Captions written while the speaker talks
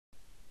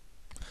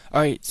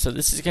Alright, so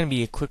this is going to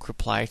be a quick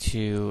reply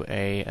to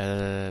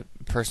a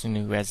person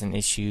who has an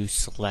issue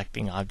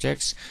selecting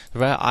objects. The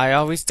way I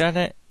always done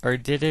it, or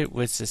did it,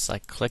 was just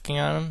like clicking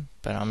on them,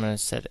 but I'm going to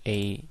set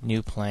a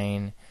new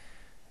plane,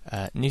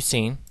 new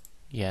scene,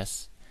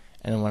 yes,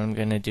 and then what I'm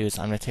going to do is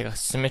I'm going to take a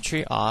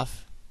symmetry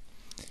off,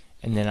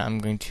 and then I'm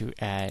going to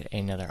add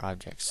another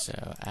object.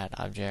 So add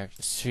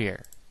object,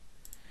 sphere.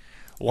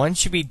 One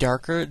should be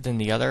darker than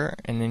the other,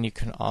 and then you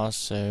can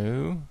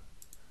also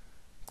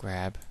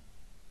grab,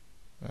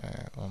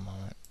 one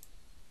moment.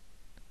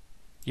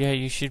 Yeah,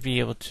 you should be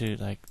able to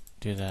like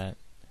do that.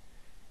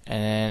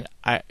 And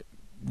then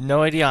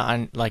no idea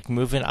on like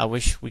moving. I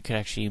wish we could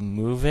actually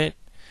move it,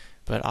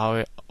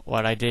 but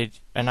what I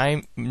did, and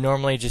I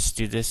normally just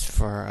do this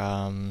for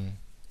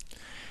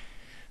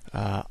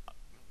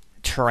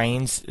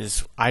terrains,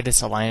 is I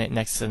just align it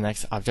next to the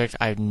next object.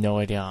 I have no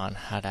idea on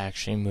how to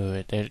actually move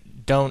it. They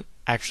don't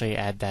actually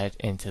add that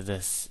into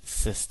this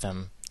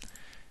system,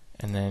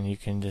 and then you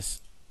can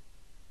just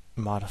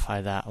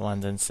modify that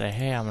one, then say,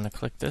 hey, I'm going to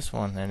click this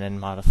one, and then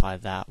modify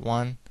that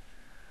one.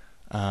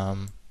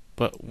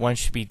 But one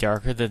should be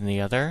darker than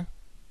the other,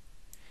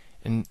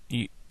 and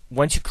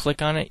once you click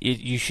on it,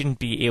 you shouldn't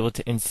be able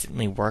to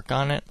instantly work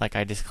on it. Like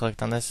I just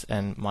clicked on this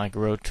and my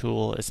grow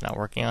tool is not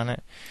working on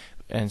it,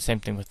 and same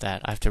thing with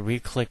that. I have to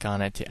re-click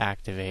on it to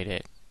activate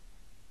it.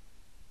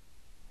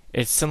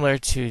 It's similar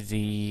to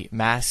the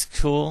mask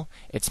tool.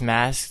 It's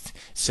masked,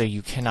 so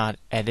you cannot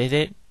edit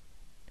it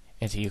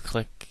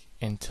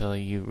until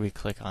you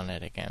re-click on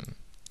it again.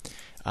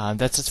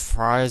 That's as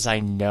far as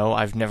I know.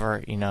 I've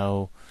never,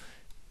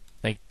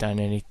 like done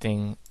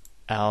anything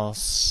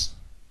else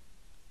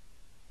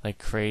like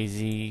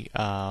crazy.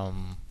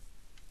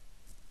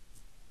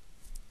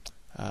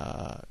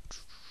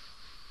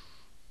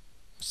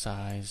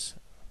 Size,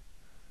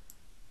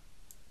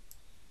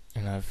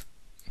 and I've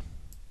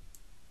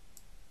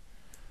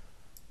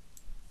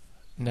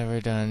never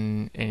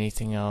done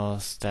anything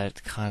else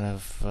that kind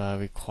of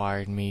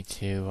required me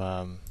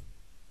to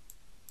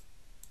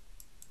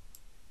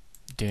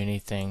do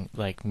anything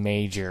like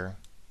major.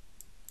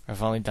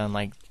 I've only done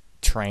like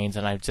trains,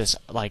 and I've just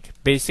like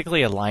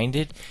basically aligned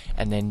it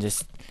and then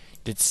just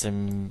did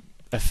some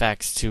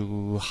effects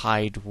to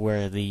hide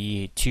where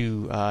the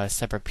two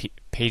separate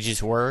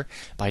pages were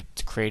by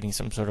creating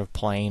some sort of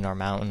plane or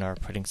mountain or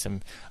putting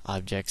some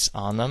objects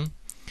on them.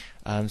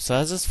 So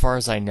that's as far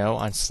as I know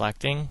on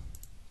selecting,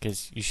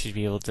 because you should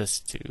be able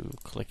just to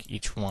click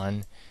each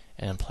one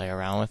and then play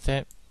around with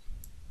it.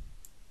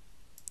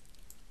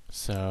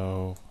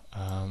 So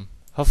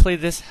hopefully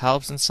this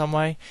helps in some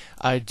way.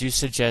 I do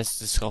suggest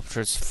the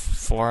sculptris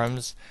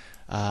forums.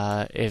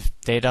 If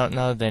they don't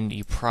know, then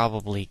you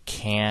probably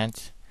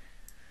can't.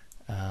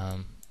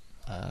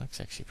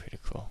 Looks actually pretty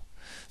cool.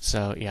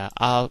 So yeah,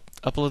 I'll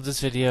upload this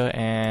video,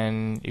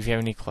 and if you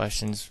have any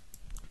questions,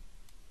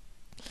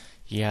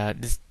 yeah,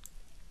 just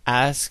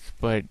ask,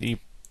 but the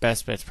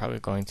best bet's probably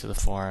going to the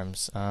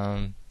forums.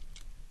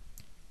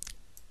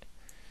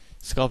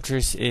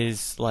 Sculptris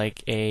is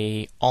like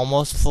a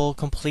almost full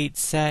complete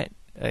set,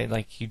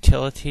 like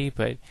utility,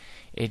 but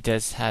it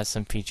does have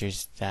some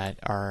features that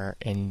are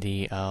in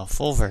the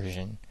full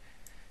version,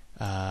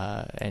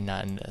 and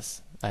not in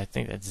this. I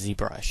think that's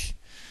ZBrush.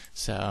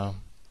 So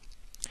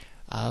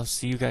I'll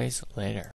see you guys later.